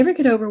Ever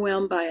get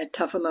overwhelmed by a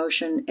tough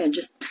emotion and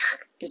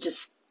it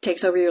just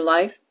takes over your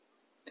life?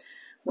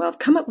 Well, I've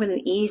come up with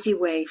an easy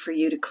way for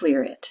you to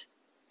clear it.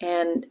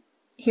 And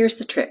here's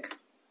the trick.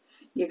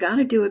 You got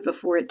to do it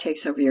before it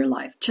takes over your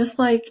life. Just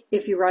like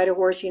if you ride a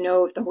horse,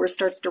 if the horse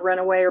starts to run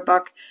away or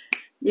buck,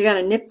 you got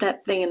to nip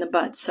that thing in the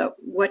bud. So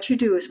what you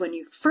do is when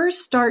you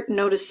first start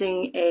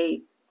noticing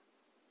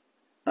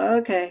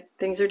okay,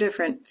 things are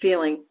different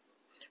feeling,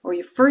 or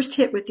you first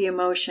hit with the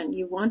emotion,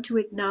 you want to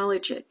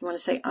acknowledge it. You want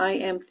to say, I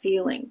am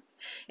feeling.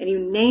 And you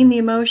name the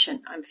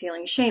emotion. I'm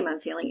feeling shame. I'm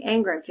feeling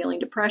anger. I'm feeling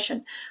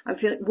depression. I'm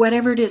feeling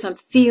whatever it is. I'm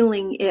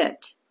feeling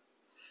it.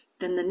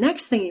 Then the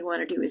next thing you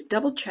want to do is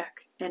double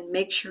check and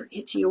make sure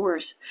it's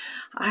yours.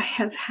 I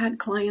have had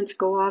clients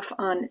go off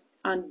on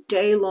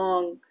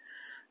day-long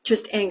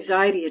just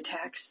anxiety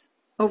attacks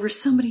over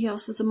somebody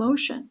else's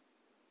emotion.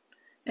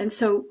 And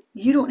so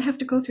you don't have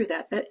to go through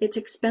that. It's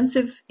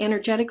expensive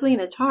energetically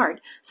and it's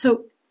hard.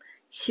 So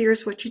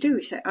here's what you do.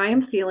 You say, I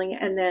am feeling,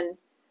 and then,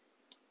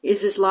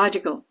 is this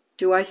logical?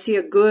 Do I see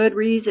a good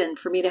reason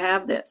for me to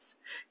have this?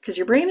 Because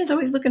your brain is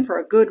always looking for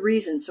a good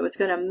reason, so it's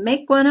going to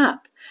make one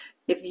up.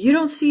 If you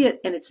don't see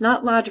it and it's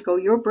not logical,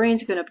 your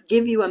brain's going to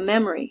give you a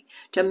memory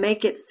to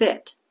make it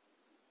fit.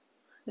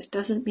 That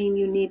doesn't mean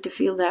you need to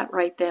feel that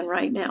right then,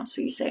 right now.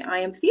 So you say, I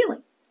am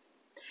feeling.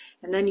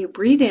 And then you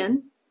breathe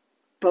in.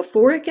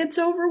 Before it gets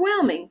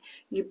overwhelming,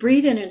 you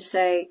breathe in and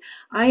say,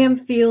 I am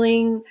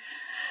feeling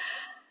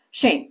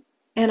shame.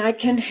 And I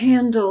can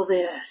handle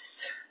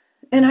this.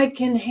 And I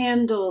can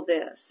handle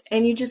this.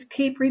 And you just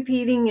keep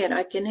repeating it.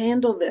 I can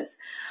handle this.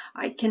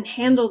 I can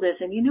handle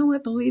this. And you know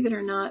what? Believe it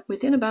or not,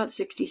 within about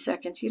 60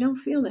 seconds, you don't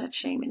feel that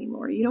shame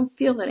anymore. You don't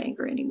feel that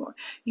anger anymore.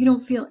 You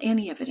don't feel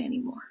any of it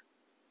anymore.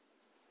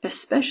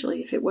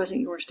 Especially if it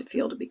wasn't yours to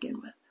feel to begin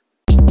with.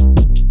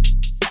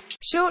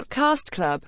 Shortcast Club.